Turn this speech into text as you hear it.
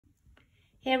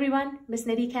Hey everyone, Miss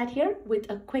Knittycat here with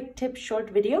a quick tip short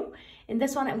video. In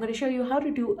this one, I'm going to show you how to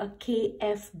do a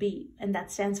KFB, and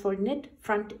that stands for knit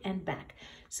front and back.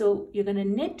 So you're going to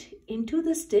knit into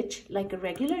the stitch like a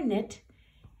regular knit,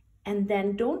 and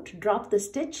then don't drop the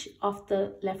stitch off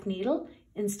the left needle.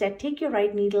 Instead, take your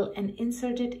right needle and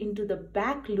insert it into the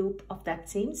back loop of that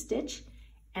same stitch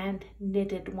and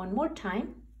knit it one more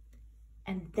time,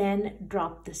 and then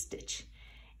drop the stitch.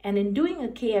 And in doing a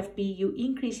KFB, you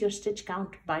increase your stitch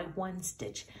count by 1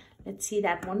 stitch. Let's see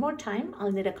that one more time.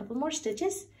 I'll knit a couple more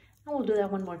stitches and we'll do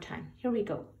that one more time. Here we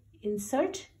go.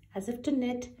 Insert as if to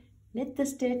knit, knit the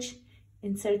stitch,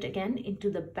 insert again into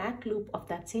the back loop of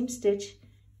that same stitch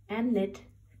and knit,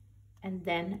 and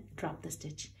then drop the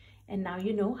stitch. And now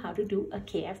you know how to do a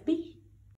KFB.